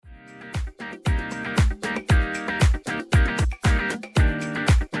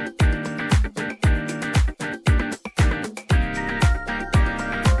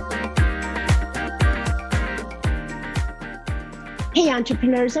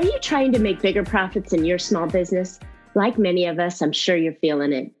entrepreneurs, are you trying to make bigger profits in your small business? Like many of us, I'm sure you're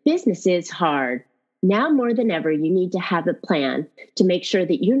feeling it. Business is hard. Now more than ever, you need to have a plan to make sure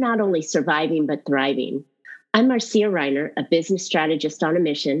that you're not only surviving, but thriving. I'm Marcia Reiner, a business strategist on a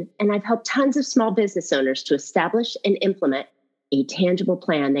mission, and I've helped tons of small business owners to establish and implement a tangible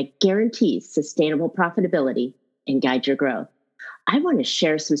plan that guarantees sustainable profitability and guide your growth. I want to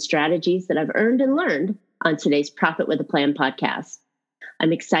share some strategies that I've earned and learned on today's Profit with a Plan podcast.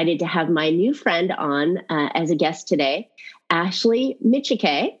 I'm excited to have my new friend on as a guest today, Ashley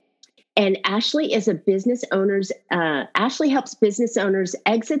Michike. And Ashley is a business owner's, Ashley helps business owners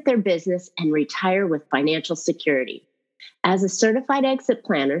exit their business and retire with financial security. As a certified exit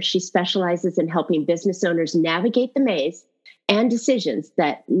planner, she specializes in helping business owners navigate the maze and decisions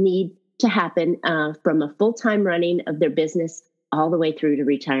that need to happen from a full-time running of their business all the way through to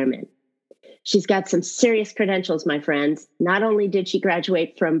retirement. She's got some serious credentials, my friends. Not only did she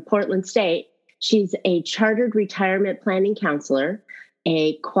graduate from Portland State, she's a chartered retirement planning counselor,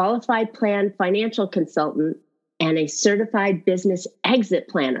 a qualified plan financial consultant, and a certified business exit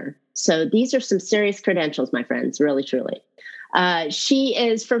planner. So these are some serious credentials, my friends, really, truly. She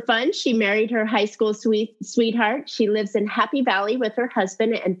is, for fun, she married her high school sweetheart. She lives in Happy Valley with her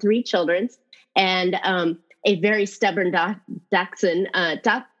husband and 3 children, and a very stubborn dachshund,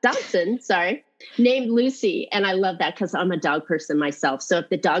 named Lucy. And I love that because I'm a dog person myself. So if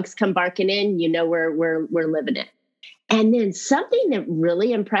the dogs come barking in, you know we're living it. And then something that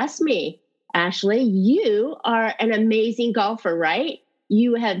really impressed me, Ashley, you are an amazing golfer, right?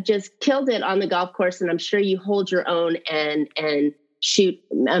 You have just killed it on the golf course, and I'm sure you hold your own and shoot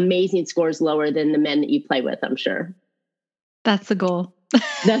amazing scores lower than the men that you play with, I'm sure. That's the goal.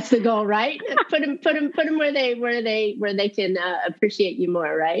 That's the goal, right? Put them where they can appreciate you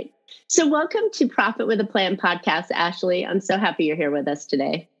more, right? So welcome to Profit with a Plan podcast, Ashley. I'm so happy you're here with us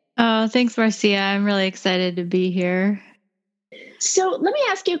today. Oh, thanks, Marcia. I'm really excited to be here. So let me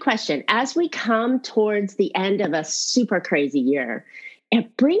ask you a question. As we come towards the end of a super crazy year,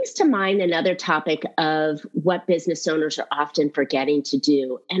 it brings to mind another topic of what business owners are often forgetting to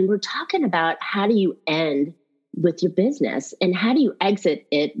do. And we're talking about how do you end with your business and how do you exit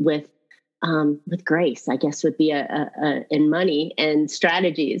it with grace, I guess would be in money and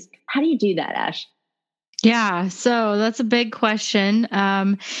strategies. How do you do that, Ash? Yeah, so that's a big question.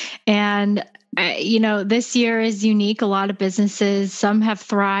 This year is unique. A lot of businesses, some have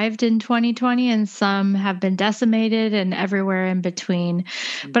thrived in 2020 and some have been decimated and everywhere in between.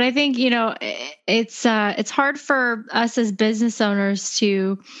 But I think, it's hard for us as business owners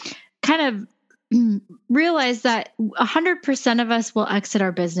to kind of realize that 100% of us will exit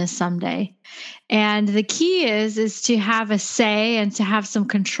our business someday. And the key is to have a say and to have some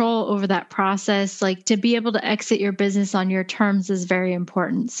control over that process. Like to be able to exit your business on your terms is very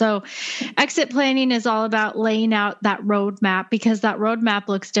important. So exit planning is all about laying out that roadmap because that roadmap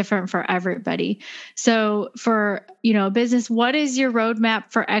looks different for everybody. So for, a business, what is your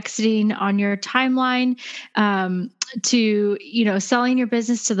roadmap for exiting on your timeline? To, selling your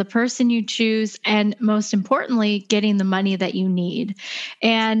business to the person you choose, and most importantly, getting the money that you need.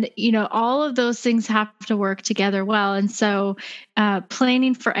 And, all of those things have to work together well. And so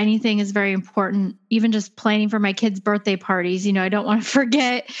planning for anything is very important, even just planning for my kids' birthday parties. I don't want to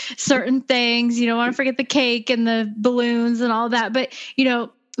forget certain things. You don't want to forget the cake and the balloons and all that. But,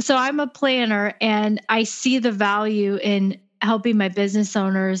 so I'm a planner and I see the value in helping my business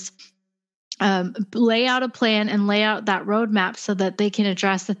owners lay out a plan and lay out that roadmap so that they can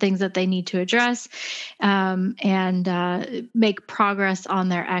address the things that they need to address and make progress on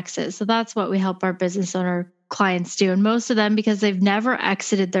their exit. So that's what we help our business owner clients do. And most of them, because they've never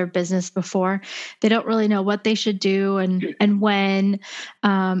exited their business before, they don't really know what they should do and when.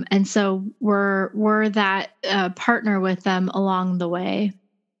 And so we're that partner with them along the way.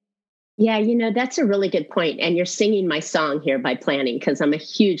 Yeah, that's a really good point. And you're singing my song here by planning because I'm a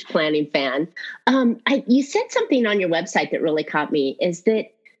huge planning fan. You said something on your website that really caught me is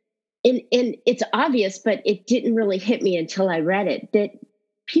that, and it's obvious, but it didn't really hit me until I read it, that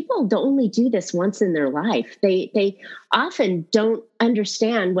people don't only do this once in their life. They often don't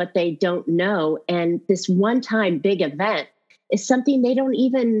understand what they don't know. And this one-time big event is something they don't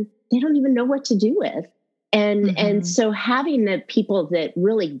even know what to do with. And so having the people that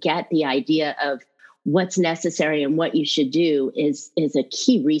really get the idea of what's necessary and what you should do is a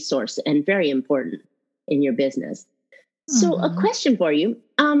key resource and very important in your business. So a question for you.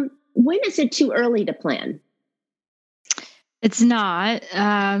 When is it too early to plan? It's not.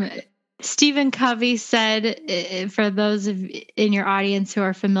 Stephen Covey said, for those in your audience who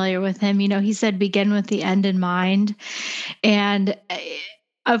are familiar with him, he said, begin with the end in mind. And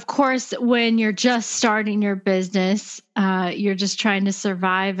of course, when you're just starting your business, you're just trying to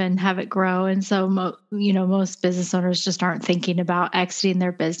survive and have it grow. And so, most business owners just aren't thinking about exiting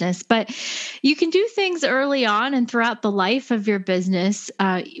their business. But you can do things early on and throughout the life of your business,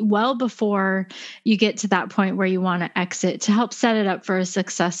 well before you get to that point where you want to exit, to help set it up for a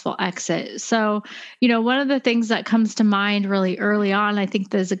successful exit. So, one of the things that comes to mind really early on, I think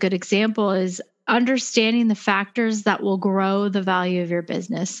there's a good example, is understanding the factors that will grow the value of your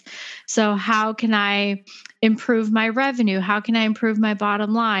business. So how can I improve my revenue? How can I improve my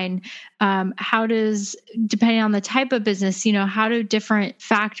bottom line? How does, depending on the type of business, how do different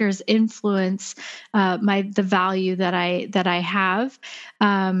factors influence the value that I have?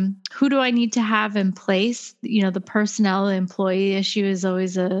 Who do I need to have in place? The personnel employee issue is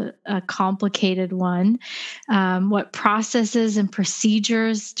always a complicated one. What processes and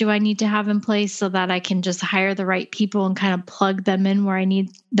procedures do I need to have in place so that I can just hire the right people and kind of plug them in where I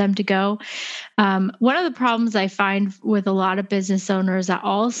need them to go? One of the problems I find with a lot of business owners at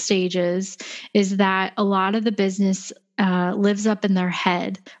all stages is that a lot of the business lives up in their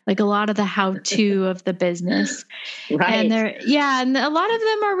head, like a lot of the how-to of the business. Right. And and a lot of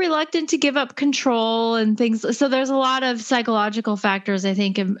them are reluctant to give up control and things. So there's a lot of psychological factors, I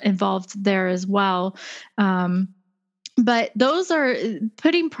think, involved there as well. But those are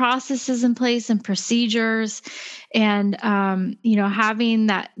putting processes in place and procedures and, having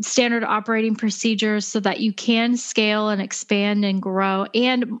that standard operating procedures so that you can scale and expand and grow.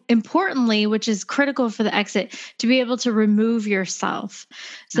 And importantly, which is critical for the exit, to be able to remove yourself.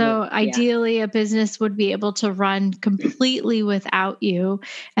 So ideally, a business would be able to run completely without you.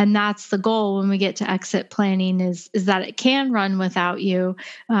 And that's the goal when we get to exit planning is that it can run without you.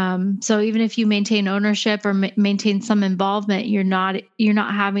 So even if you maintain ownership or maintain some involvement, you're not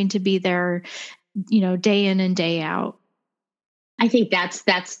having to be there, day in and day out. I think that's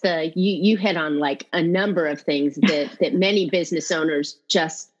you hit on like a number of things that many business owners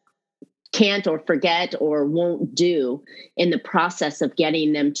just can't or forget or won't do in the process of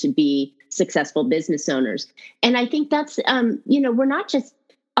getting them to be successful business owners. And I think that's, we're not just,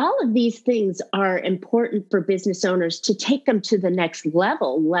 all of these things are important for business owners to take them to the next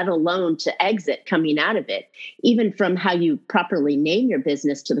level, let alone to exit coming out of it, even from how you properly name your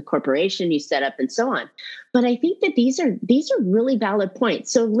business to the corporation you set up and so on. But I think that these are really valid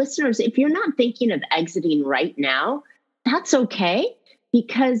points. So listeners, if you're not thinking of exiting right now, that's okay,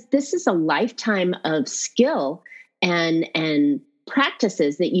 because this is a lifetime of skill and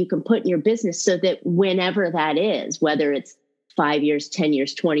practices that you can put in your business so that whenever that is, whether it's 5 years, 10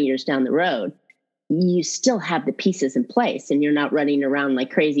 years, 20 years down the road, you still have the pieces in place and you're not running around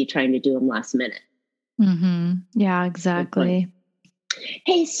like crazy trying to do them last minute. Mm-hmm. Yeah, exactly.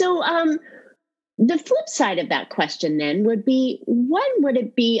 Hey, so the flip side of that question then would be, when would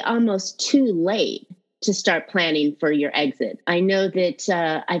it be almost too late to start planning for your exit? I know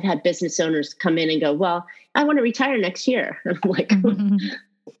that I've had business owners come in and go, well, I want to retire next year. I'm like, mm-hmm.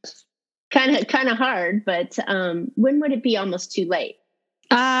 Kind of hard, but when would it be almost too late?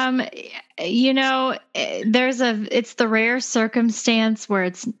 It's the rare circumstance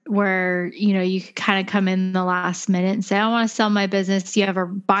where you could kind of come in the last minute and say, I want to sell my business. You have a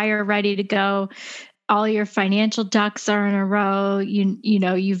buyer ready to go. All your financial ducks are in a row.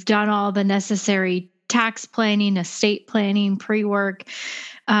 You've done all the necessary tax planning, estate planning, pre-work.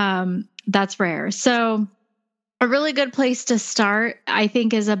 That's rare. So a really good place to start, I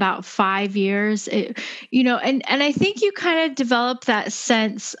think, is about 5 years. And I think you kind of develop that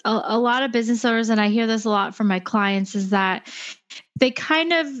sense. A lot of business owners, and I hear this a lot from my clients, is that they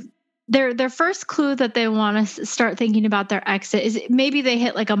kind of, their first clue that they want to start thinking about their exit is maybe they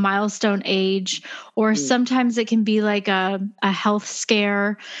hit like a milestone age, or sometimes it can be like a health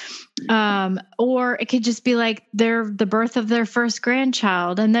scare. Or it could just be like the birth of their first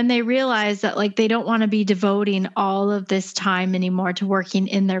grandchild. And then they realize that like they don't want to be devoting all of this time anymore to working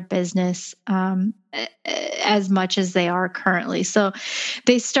in their business as much as they are currently. So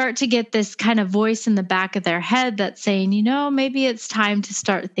they start to get this kind of voice in the back of their head that's saying, maybe it's time to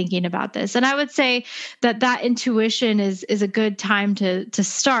start thinking about this. And I would say that intuition is a good time to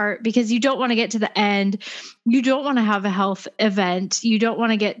start, because you don't want to get to the end. You don't want to have a health event. You don't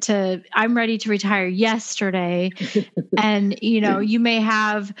want to get to, I'm ready to retire yesterday. And, you may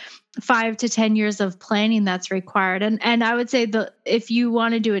have 5 to 10 years of planning that's required. And I would say if you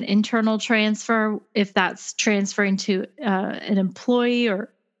want to do an internal transfer, if that's transferring to an employee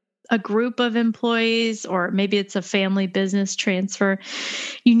or a group of employees, or maybe it's a family business transfer,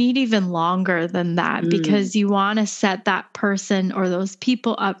 you need even longer than that because you want to set that person or those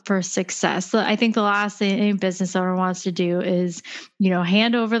people up for success. So I think the last thing any business owner wants to do is,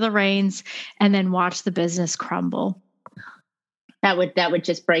 hand over the reins and then watch the business crumble. That would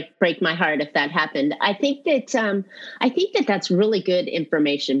just break my heart if that happened. I think that that's really good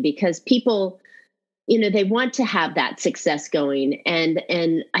information because people, they want to have that success going. And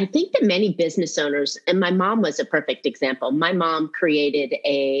I think that many business owners, and my mom was a perfect example. My mom created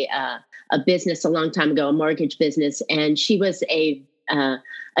a business a long time ago, a mortgage business, and she was a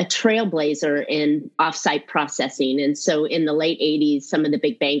trailblazer in offsite processing. And so in the late 80s, some of the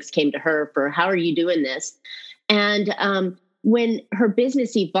big banks came to her for, how are you doing this? And when her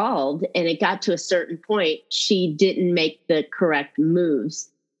business evolved and it got to a certain point, she didn't make the correct moves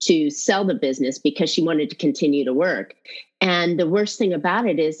to sell the business because she wanted to continue to work. And the worst thing about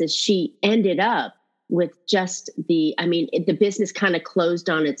it is she ended up with just the business kind of closed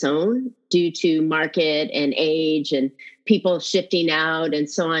on its own due to market and age and people shifting out and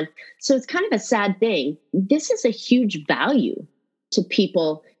so on. So it's kind of a sad thing. This is a huge value to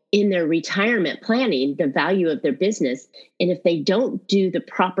people in their retirement planning, the value of their business. And if they don't do the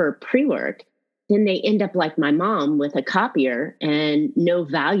proper pre-work, then they end up like my mom with a copier and no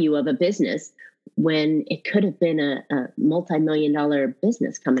value of a business when it could have been a multi-million-dollar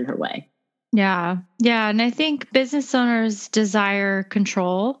business coming her way. Yeah. Yeah. And I think business owners desire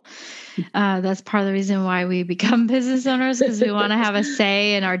control. That's part of the reason why we become business owners, because we want to have a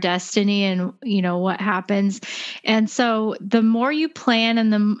say in our destiny and, what happens. And so the more you plan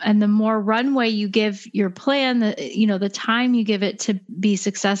and the more runway you give your plan, the time you give it to be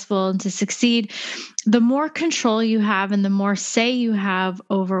successful and to succeed, the more control you have and the more say you have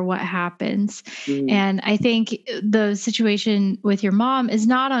over what happens. And I think the situation with your mom is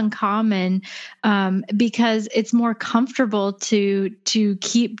not uncommon because it's more comfortable to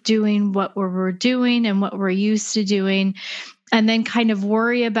keep doing what we're doing and what we're used to doing, and then kind of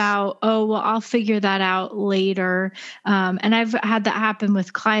worry about, I'll figure that out later. And I've had that happen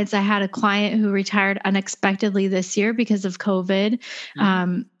with clients. I had a client who retired unexpectedly this year because of COVID.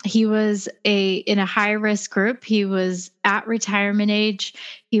 He was in a high risk group. He was at retirement age.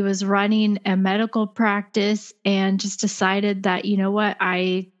 He was running a medical practice and just decided that,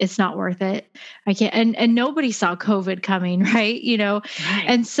 it's not worth it. I can't. And nobody saw COVID coming, right? Right.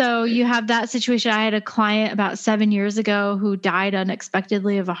 And so you have that situation. I had a client about 7 years ago who died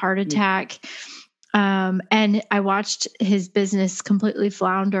unexpectedly of a heart attack. And I watched his business completely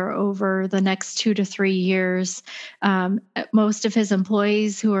flounder over the next 2 to 3 years. Most of his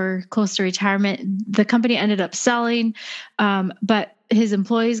employees who were close to retirement, the company ended up selling, but his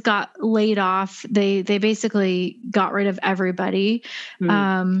employees got laid off. They basically got rid of everybody.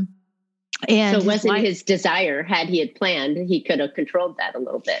 And so it wasn't his desire. Had he had planned, he could have controlled that a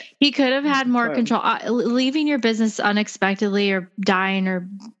little bit. He could have had more control. Leaving your business unexpectedly or dying or,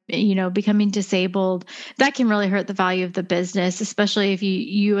 becoming disabled, that can really hurt the value of the business, especially if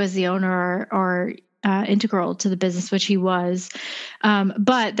you as the owner are integral to the business, which he was.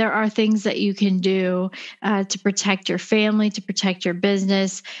 But there are things that you can do to protect your family, to protect your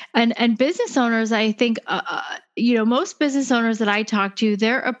business. And business owners, I think, most business owners that I talk to,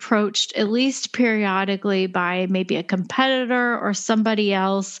 they're approached at least periodically by maybe a competitor or somebody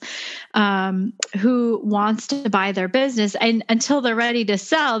else who wants to buy their business. And until they're ready to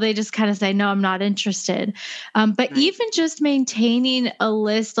sell, they just kind of say, no, I'm not interested. But even just maintaining a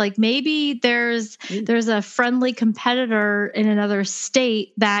list, like maybe there's a friendly competitor in another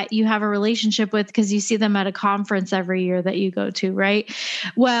state that you have a relationship with because you see them at a conference every year that you go to, right?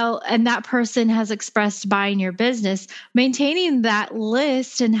 Well, and that person has expressed buying your business. Maintaining that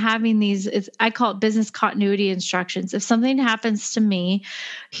list and having these, I call it business continuity instructions. If something happens to me,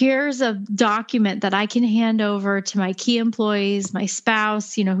 here's a document that I can hand over to my key employees, my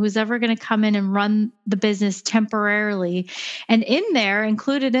spouse, who's ever going to come in and run the business temporarily. And in there,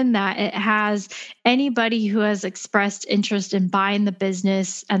 included in that, it has anybody who has expressed interest in buying the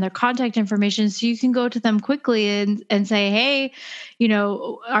business and their contact information. So you can go to them quickly and say, hey,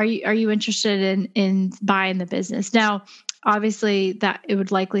 are you interested in buying the business? Now, obviously that it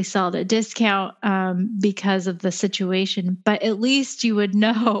would likely sell at a discount because of the situation, but at least you would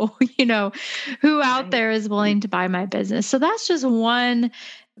know, who out there is willing to buy my business. So that's just one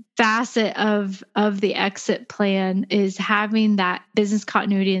facet of the exit plan, is having that business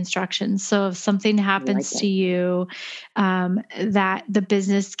continuity instructions. So if something happens to you, that the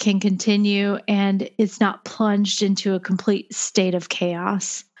business can continue and it's not plunged into a complete state of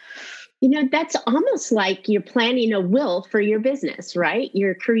chaos. That's almost like you're planning a will for your business, right?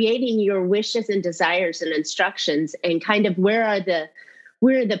 You're creating your wishes and desires and instructions, and kind of where are the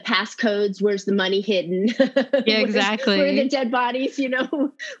passcodes? Where's the money hidden? Yeah, Where are the exactly. dead bodies?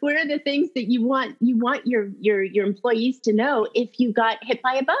 Where are the things that you want your employees to know if you got hit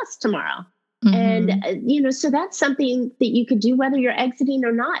by a bus tomorrow? And Hmm. so that's something that you could do whether you're exiting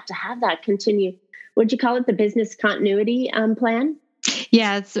or not, to have that continue. What'd you call it? The business continuity plan?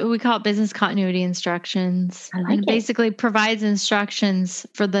 Yeah, we call it business continuity instructions, I and like it it. basically provides instructions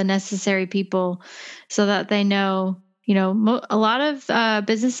for the necessary people so that they know. A lot of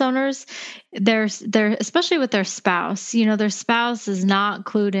business owners, they're especially with their spouse. Their spouse is not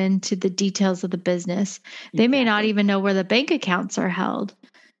clued into the details of the business. They may not Exactly. even know where the bank accounts are held.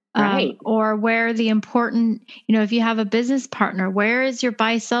 Right. Or where the important, if you have a business partner, where is your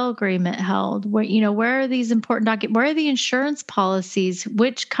buy sell agreement held? Where are these important documents? Where are the insurance policies?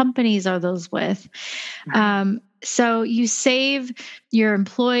 Which companies are those with? Right. So you save your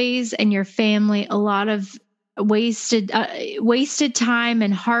employees and your family a lot of wasted time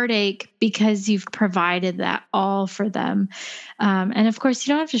and heartache because you've provided that all for them. And of course,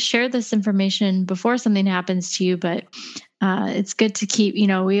 you don't have to share this information before something happens to you, but it's good to keep.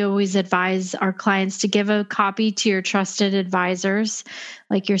 We always advise our clients to give a copy to your trusted advisors,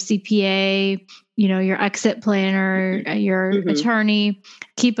 like your CPA, your exit planner, your Hmm. attorney.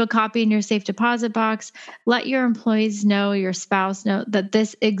 Keep a copy in your safe deposit box. Let your employees know, your spouse know that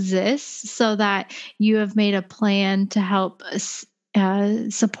this exists, so that you have made a plan to help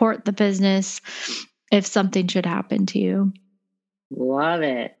support the business if something should happen to you. Love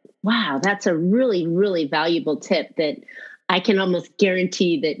it. Wow, that's a really, really valuable tip that I can almost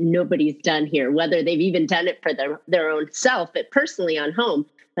guarantee that nobody's done here, whether they've even done it for their own self, but personally on home.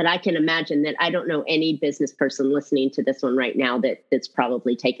 But I can imagine that I don't know any business person listening to this one right now that's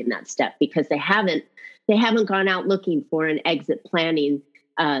probably taken that step, because they haven't gone out looking for an exit planning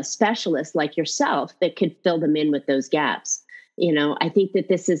specialist like yourself that could fill them in with those gaps. I think that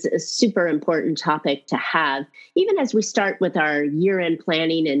this is a super important topic to have, even as we start with our year-end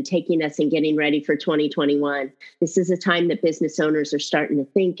planning and taking us and getting ready for 2021. This is a time that business owners are starting to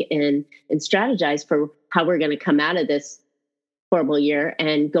think and strategize for how we're going to come out of this horrible year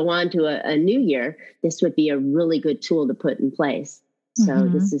and go on to a new year. This would be a really good tool to put in place. So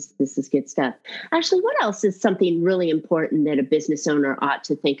Mm-hmm. this is good stuff. Actually, what else is something really important that a business owner ought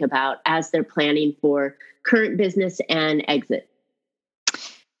to think about as they're planning for current business and exit?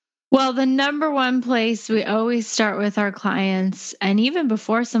 Well, the number one place we always start with our clients, and even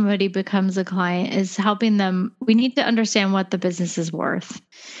before somebody becomes a client, is helping them. We need to understand what the business is worth.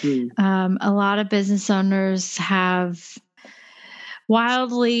 Hmm. A lot of business owners have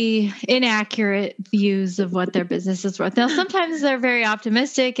wildly inaccurate views of what their business is worth. Now, sometimes they're very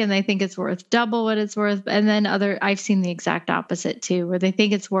optimistic and they think it's worth double what it's worth. And then I've seen the exact opposite too, where they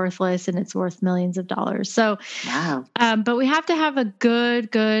think it's worthless and it's worth millions of dollars. So, Wow. but we have to have a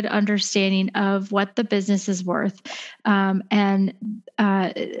good understanding of what the business is worth. And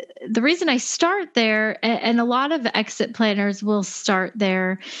the reason I start there, and a lot of exit planners will start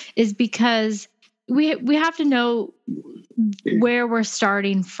there, is because we have to know where we're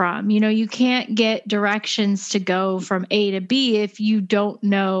starting from. You can't get directions to go from A to B if you don't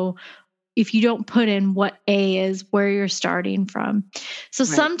put in what A is, where you're starting from. So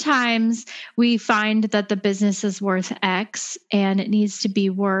Right. sometimes we find that the business is worth X and it needs to be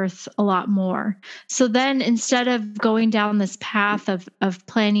worth a lot more. So then instead of going down this path of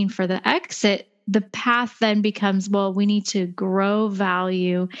planning for the exit, the path then becomes, well, we need to grow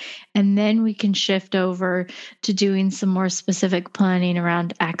value, and then we can shift over to doing some more specific planning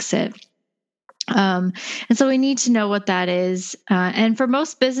around exit. Um, and so we need to know what that is. And for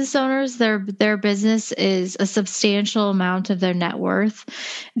most business owners, their business is a substantial amount of their net worth.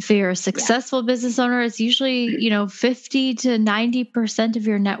 If you're a Yeah. successful business owner, it's usually 50 to 90% of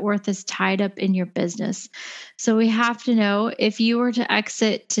your net worth is tied up in your business. So we have to know, if you were to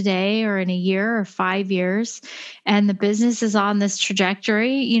exit today or in a year or 5 years, and the business is on this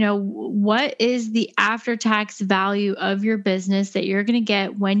trajectory, what is the after tax value of your business that you're going to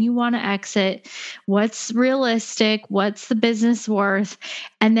get when you want to exit? What's realistic? What's the business worth?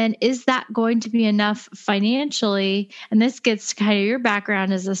 And then is that going to be enough financially? And this gets to kind of your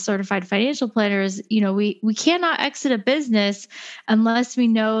background as a certified financial planner. Is, we cannot exit a business unless we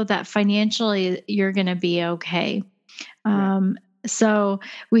know that financially you're going to be okay. Right. Um, so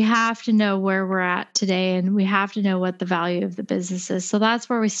we have to know where we're at today, and we have to know what the value of the business is. So that's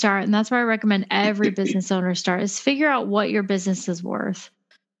where we start. And that's where I recommend every business owner start, is figure out what your business is worth.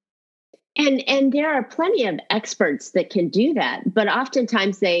 And there are plenty of experts that can do that, but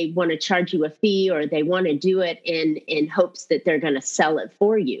oftentimes they want to charge you a fee, or they want to do it in hopes that they're going to sell it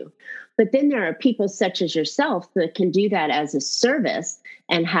for you. But then there are people such as yourself that can do that as a service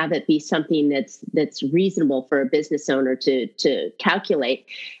and have it be something that's reasonable for a business owner to calculate.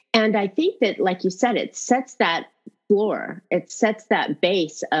 And I think that, like you said, it sets that floor. It sets that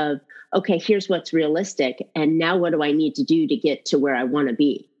base of, okay, here's what's realistic, and now what do I need to do to get to where I want to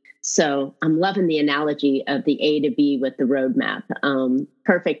be? So I'm loving the analogy of the A to B with the roadmap.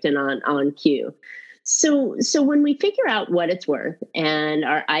 Perfect and on cue. So when we figure out what it's worth and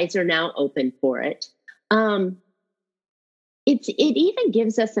our eyes are now open for it, it even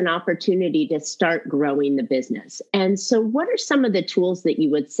gives us an opportunity to start growing the business. And so what are some of the tools that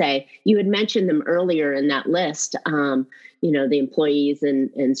you would say? You had mentioned them earlier in that list, the employees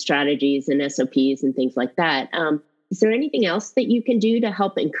and strategies and SOPs and things like that. Is there anything else that you can do to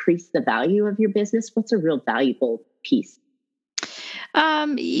help increase the value of your business? What's a real valuable piece?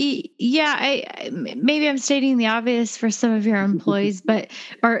 Maybe I'm stating the obvious for some of your employees,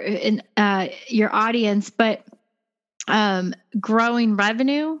 your audience, but growing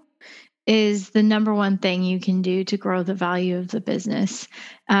revenue is the number one thing you can do to grow the value of the business.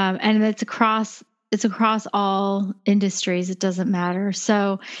 And it's across all industries. It doesn't matter.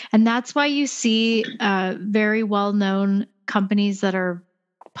 So, and that's why you see very well-known companies that are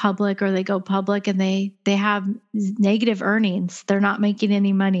public, or they go public and they have negative earnings. They're not making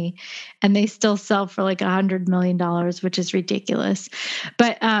any money, and they still sell for like $100 million, which is ridiculous.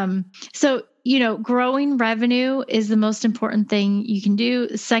 But so growing revenue is the most important thing you can do.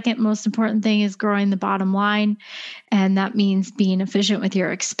 The second most important thing is growing the bottom line. And that means being efficient with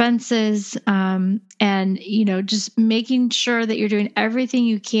your expenses, and just making sure that you're doing everything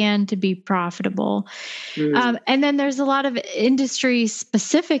you can to be profitable. And then there's a lot of industry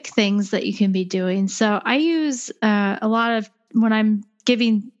specific things that you can be doing. So I use a lot of, when I'm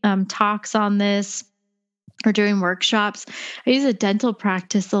giving talks on this or doing workshops, I use a dental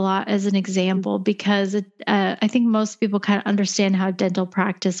practice a lot as an example, because I think most people kind of understand how dental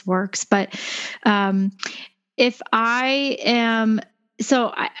practice works. But if I am,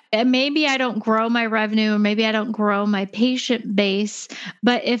 maybe I don't grow my revenue, or maybe I don't grow my patient base,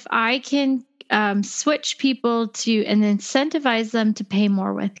 but if I can switch people to and incentivize them to pay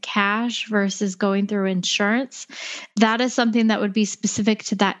more with cash versus going through insurance, that is something that would be specific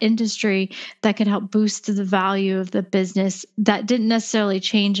to that industry that could help boost the value of the business. That didn't necessarily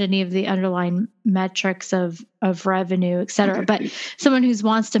change any of the underlying metrics of revenue, et cetera. But someone who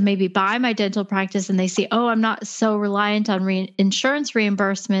wants to maybe buy my dental practice and they see, oh, I'm not so reliant on insurance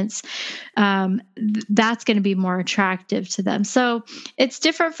reimbursements, that's going to be more attractive to them. So it's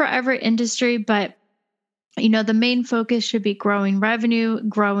different for every industry, but the main focus should be growing revenue,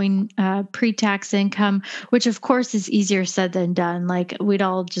 growing pre-tax income, which of course is easier said than done. Like, we'd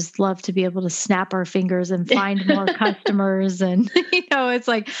all just love to be able to snap our fingers and find more customers. And, it's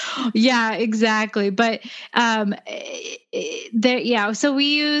like, yeah, exactly. But so we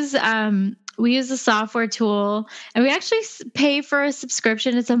use a software tool, and we actually pay for a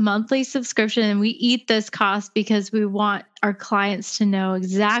subscription. It's a monthly subscription, and we eat this cost because we want our clients to know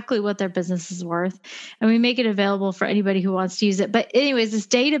exactly what their business is worth, and we make it available for anybody who wants to use it. But anyways, this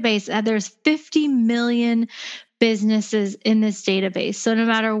database, there's 50 million businesses in this database. So no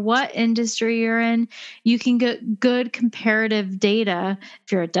matter what industry you're in, you can get good comparative data.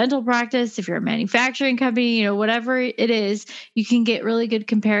 If you're a dental practice, if you're a manufacturing company, whatever it is, you can get really good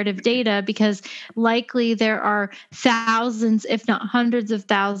comparative data, because likely there are thousands, if not hundreds of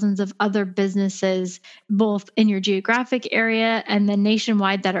thousands of other businesses, both in your geographic area and then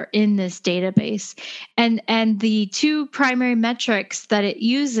nationwide, that are in this database. And the two primary metrics that it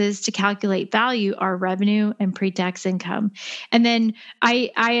uses to calculate value are revenue and pre-tax income. And then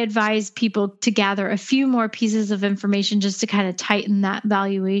I advise people to gather a few more pieces of information just to kind of tighten that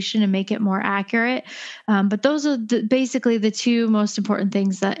valuation and make it more accurate. But those are basically the two most important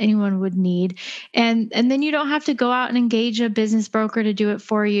things that anyone would need. And then you don't have to go out and engage a business broker to do it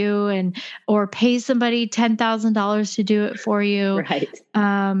for you, or pay somebody $10,000 to do it for you. Right.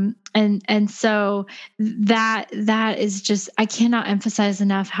 And so that is just, I cannot emphasize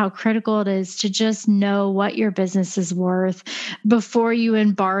enough how critical it is to just know what your business is worth before you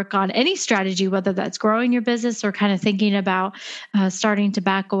embark on any strategy, whether that's growing your business or kind of thinking about starting to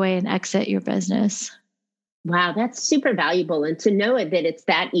back away and exit your business. Wow, that's super valuable. And to know it that it's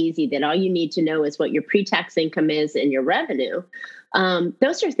that easy, that all you need to know is what your pre-tax income is and your revenue.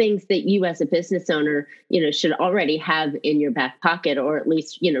 Those are things that you as a business owner, should already have in your back pocket, or at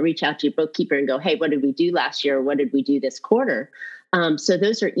least, reach out to your bookkeeper and go, hey, what did we do last year? Or what did we do this quarter? So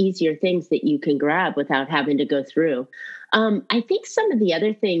those are easier things that you can grab without having to go through. I think some of the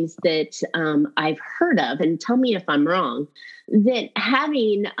other things that I've heard of, and tell me if I'm wrong, that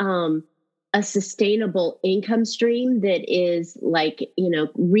having a sustainable income stream that is like,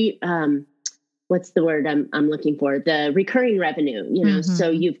 what's the word I'm looking for? The recurring revenue, so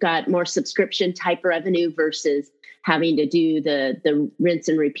you've got more subscription type revenue versus having to do the rinse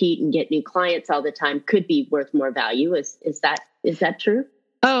and repeat and get new clients all the time could be worth more value. Is that true?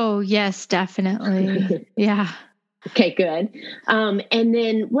 Oh, yes, definitely. Yeah. Okay, good. And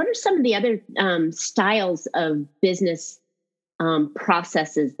then what are some of the other styles of business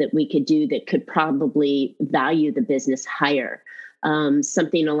processes that we could do that could probably value the business higher?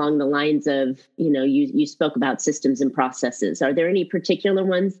 Something along the lines of, you spoke about systems and processes. Are there any particular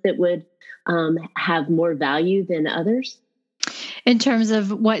ones that would have more value than others? In terms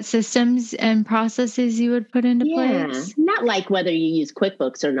of what systems and processes you would put into place? Not like whether you use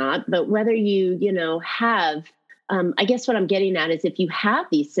QuickBooks or not, but whether you, have, I guess what I'm getting at is if you have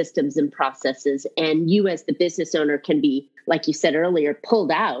these systems and processes and you as the business owner can be, like you said earlier,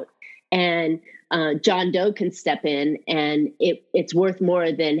 pulled out, and John Doe can step in, and it's worth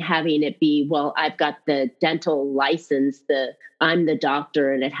more than having it be, well, I've got the dental license, I'm the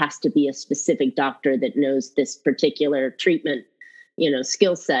doctor, and it has to be a specific doctor that knows this particular treatment,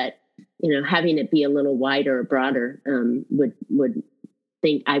 skill set. Having it be a little wider or broader would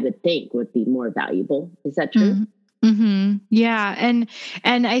think would be more valuable. Is that true? Mm-hmm. Yeah. And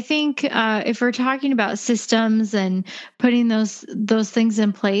I think if we're talking about systems and putting those things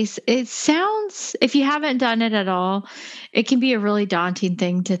in place, it sounds, if you haven't done it at all, it can be a really daunting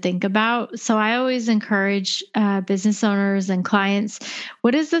thing to think about. So I always encourage business owners and clients,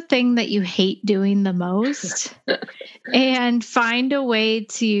 what is the thing that you hate doing the most? And find a way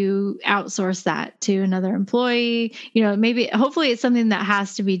to outsource that to another employee. Maybe, hopefully it's something that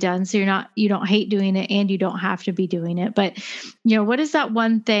has to be done. So you don't hate doing it and you don't have to be doing it. But, what is that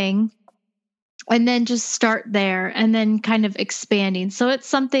one thing? And then just start there and then kind of expanding. So it's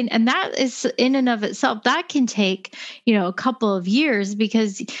something, and that is in and of itself, that can take, a couple of years,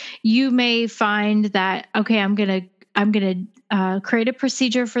 because you may find that, okay, I'm going to create a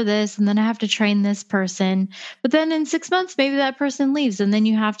procedure for this, and then I have to train this person. But then in 6 months, maybe that person leaves, and then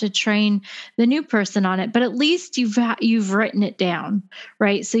you have to train the new person on it. But at least you've written it down,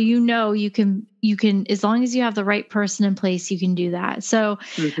 right? So you can, as long as you have the right person in place, you can do that. So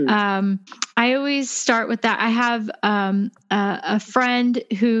I always start with that. I have a friend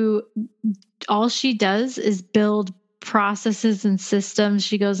who all she does is build processes and systems.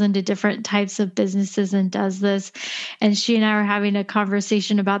 She goes into different types of businesses and does this. And she and I were having a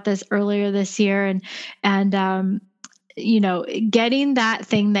conversation about this earlier this year. And getting that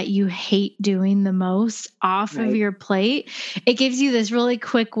thing that you hate doing the most off of your plate, it gives you this really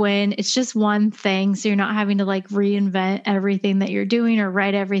quick win. It's just one thing. So you're not having to like reinvent everything that you're doing or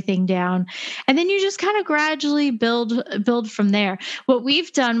write everything down. And then you just kind of gradually build from there.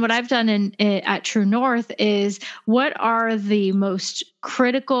 What I've done at True North is, what are the most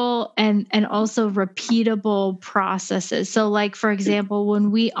critical and also repeatable processes. So like, for example, when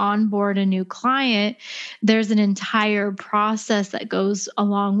we onboard a new client, there's an entire process that goes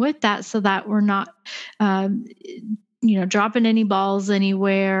along with that, so that we're not dropping any balls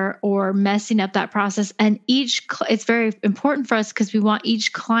anywhere or messing up that process. And it's very important for us because we want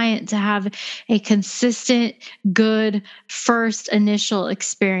each client to have a consistent, good first initial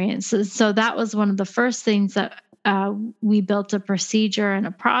experience. So that was one of the first things that we built a procedure and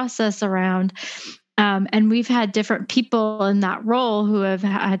a process around. And we've had different people in that role who have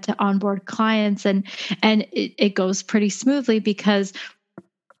had to onboard clients, and it goes pretty smoothly because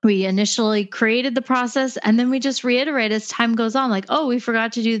we initially created the process, and then we just reiterate as time goes on, like, oh, we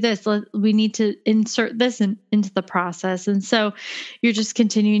forgot to do this. We need to insert this into the process. And so you're just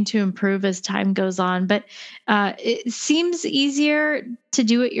continuing to improve as time goes on. But it seems easier to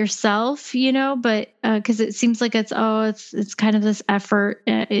do it yourself, but because it seems like it's kind of this effort.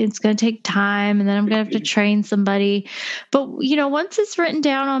 It's going to take time, and then I'm going to have to train somebody. But, once it's written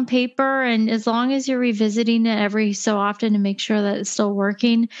down on paper, and as long as you're revisiting it every so often to make sure that it's still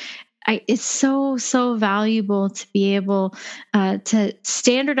working, it's so, so valuable to be able to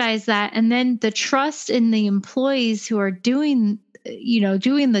standardize that. And then the trust in the employees who are doing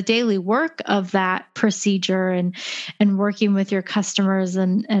the daily work of that procedure and working with your customers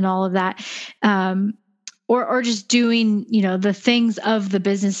and all of that. or just doing, the things of the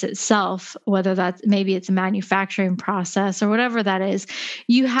business itself, whether that's maybe it's a manufacturing process or whatever that is,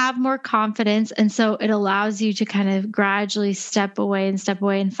 you have more confidence. And so it allows you to kind of gradually step away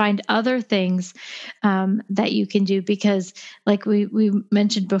and find other things that you can do. Because like we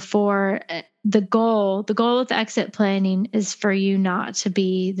mentioned before, the goal with exit planning is for you not to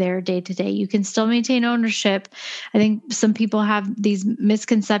be there day to day. You can still maintain ownership. I think some people have these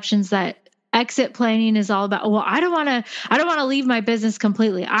misconceptions that exit planning is all about, well, I don't want to leave my business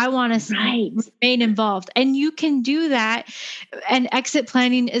completely. I want to remain involved. And you can do that. And exit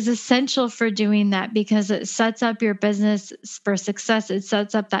planning is essential for doing that because it sets up your business for success. It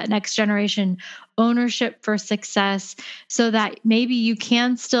sets up that next generation ownership for success, so that maybe you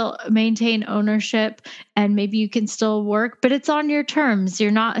can still maintain ownership and maybe you can still work, but it's on your terms.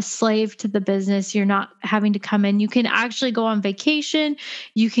 You're not a slave to the business. You're not having to come in. You can actually go on vacation.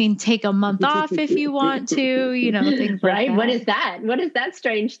 You can take a month off if you want to, things like that. What is that? What is that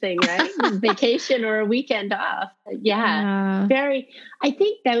strange thing, right? Vacation or a weekend off. Yeah. I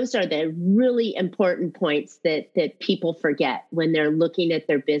think those are the really important points that people forget when they're looking at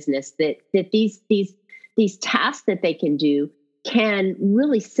their business, that these tasks that they can do can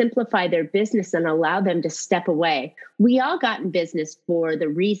really simplify their business and allow them to step away. We all got in business for the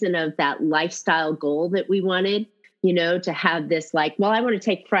reason of that lifestyle goal that we wanted, to have this I want to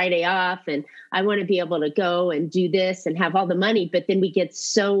take Friday off and I want to be able to go and do this and have all the money. But then we get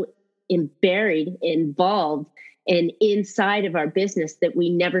so involved and inside of our business that we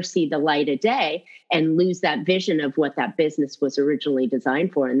never see the light of day and lose that vision of what that business was originally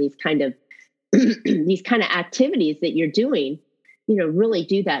designed for. And these kind of activities that you're doing, really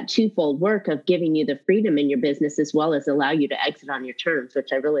do that twofold work of giving you the freedom in your business as well as allow you to exit on your terms, which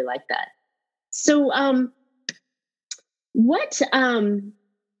I really like that. So, what's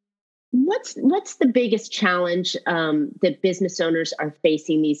the biggest challenge that business owners are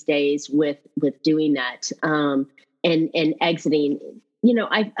facing these days with doing that and exiting?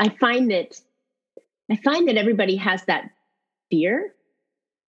 I find that everybody has that fear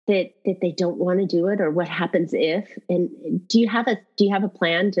that they don't want to do it, or what happens if. And do you have a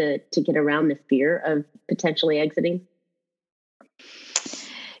plan to get around the fear of potentially exiting?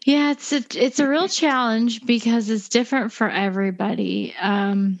 Yeah, it's a real challenge because it's different for everybody.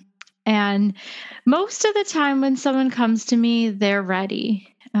 And most of the time when someone comes to me, they're ready.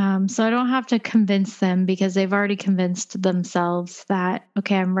 So I don't have to convince them because they've already convinced themselves that,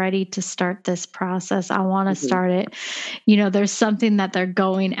 okay, I'm ready to start this process. I want to start it. There's something that they're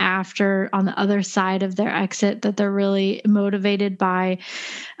going after on the other side of their exit that they're really motivated by.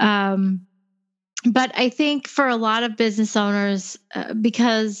 But I think for a lot of business owners,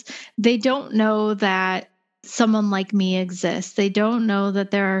 because they don't know that someone like me exists, they don't know that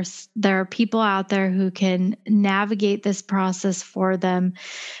there are people out there who can navigate this process for them,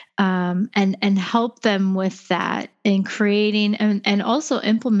 and help them with that in creating and also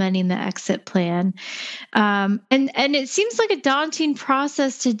implementing the exit plan. And it seems like a daunting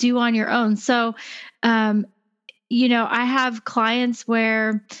process to do on your own. So, I have clients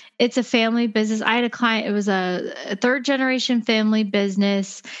where it's a family business. I had a client, it was a third generation family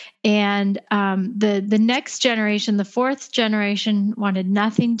business. And the next generation, the fourth generation, wanted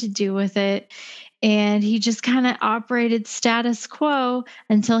nothing to do with it. And he just kind of operated status quo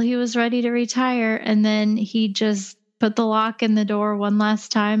until he was ready to retire. And then he just put the lock in the door one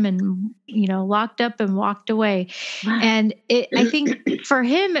last time and, locked up and walked away. And I think for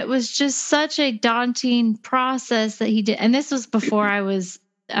him, it was just such a daunting process that he did. And this was before I was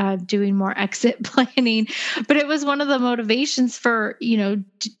doing more exit planning, but it was one of the motivations for,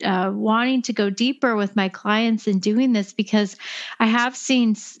 wanting to go deeper with my clients and doing this, because I have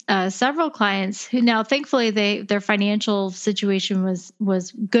seen several clients who now, thankfully, their financial situation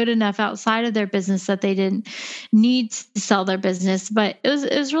was good enough outside of their business that they didn't need to sell their business. But it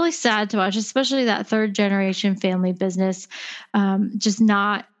was really sad to watch, especially that third generation family business, just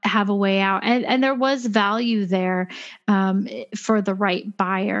not have a way out. And there was value there for the right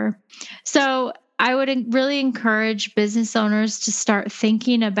buyer. So I would really encourage business owners to start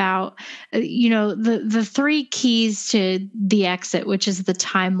thinking about, the three keys to the exit, which is the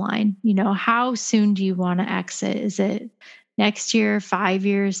timeline. How soon do you want to exit? Is it next year, 5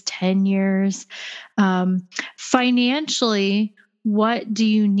 years, 10 years? Financially, what do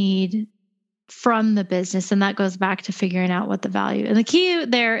you need from the business? And that goes back to figuring out what the value. And the key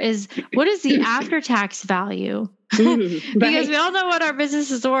there is, what is the after-tax value? Because we all know what our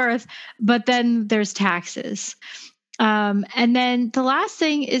business is worth, but then there's taxes. And then the last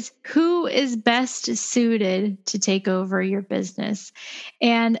thing is who is best suited to take over your business.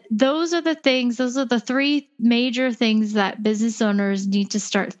 And those are the three major things that business owners need to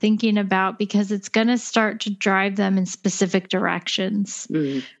start thinking about, because it's going to start to drive them in specific directions.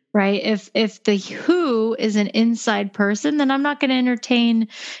 Mm. Right. If the who is an inside person, then I'm not going to entertain,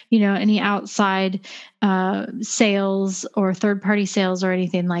 any outside sales or third-party sales or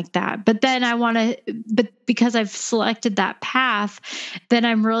anything like that. But then because I've selected that path, then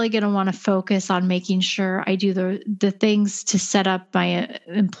I'm really going to want to focus on making sure I do the things to set up my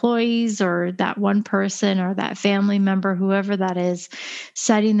employees or that one person or that family member, whoever that is,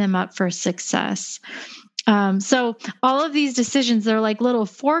 setting them up for success. So all of these decisions, they're like little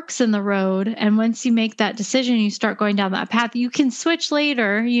forks in the road. And once you make that decision, you start going down that path. You can switch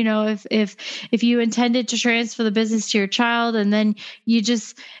later, if you intended to transfer the business to your child, and then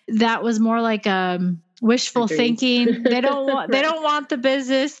that was more like wishful thinking. They don't want the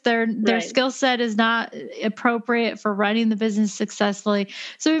business. Their right. skill set is not appropriate for running the business successfully.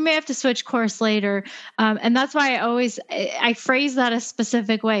 So we may have to switch course later. And that's why I phrase that a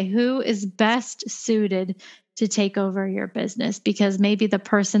specific way. Who is best suited to take over your business? Because maybe the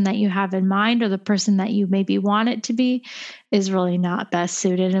person that you have in mind or the person that you maybe want it to be is really not best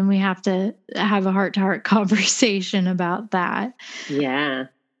suited. And we have to have a heart-to-heart conversation about that. Yeah.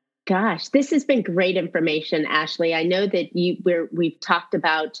 Gosh, this has been great information, Ashley. I know that we've talked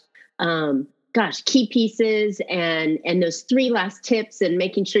about, key pieces and those 3 last tips, and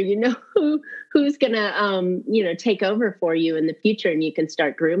making sure who's going to take over for you in the future, and you can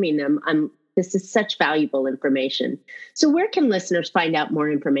start grooming them. This is such valuable information. So where can listeners find out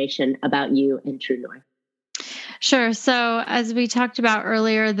more information about you and True North? Sure. So as we talked about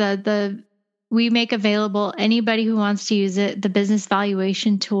earlier, we make available anybody who wants to use it, the business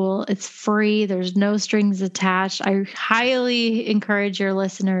valuation tool. It's free. There's no strings attached. I highly encourage your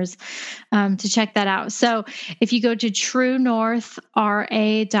listeners to check that out. So if you go to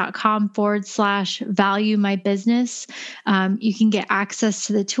truenorthra.com/value my business, you can get access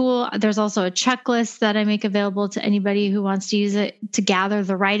to the tool. There's also a checklist that I make available to anybody who wants to use it to gather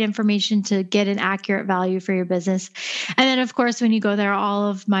the right information to get an accurate value for your business. And then, of course, when you go there, all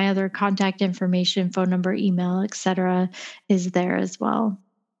of my other contact information, phone number, email, etc., is there as well.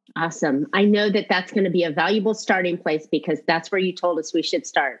 Awesome. I know that that's going to be a valuable starting place, because that's where you told us we should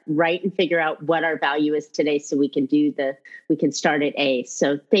start, right? And figure out what our value is today, so we can start at A.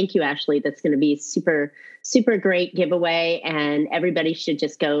 So thank you, Ashley. That's going to be super, super great giveaway, and everybody should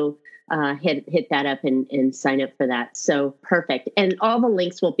just go hit that up and sign up for that. So perfect. And all the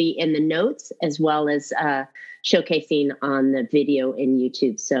links will be in the notes, as well as showcasing on the video in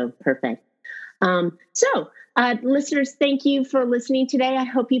YouTube. So perfect. Listeners, thank you for listening today. I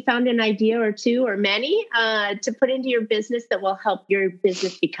hope you found an idea or two or many to put into your business that will help your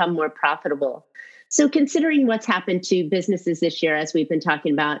business become more profitable. So considering what's happened to businesses this year, as we've been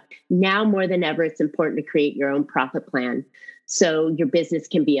talking about, now more than ever, it's important to create your own profit plan so your business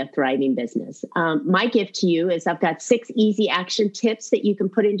can be a thriving business. My gift to you is I've got 6 easy action tips that you can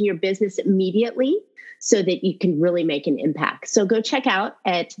put into your business immediately, so that you can really make an impact. So go check out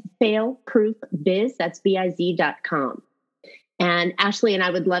at failproofbiz, that's biz.com. And Ashley and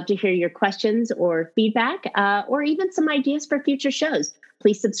I would love to hear your questions or feedback, or even some ideas for future shows.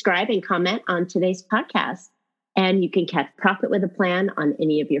 Please subscribe and comment on today's podcast. And you can catch Profit with a Plan on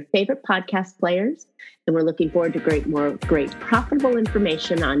any of your favorite podcast players. And we're looking forward to great profitable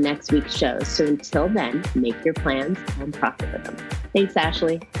information on next week's show. So until then, make your plans and profit with them. Thanks,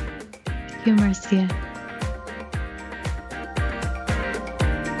 Ashley. Thank you, Marcia.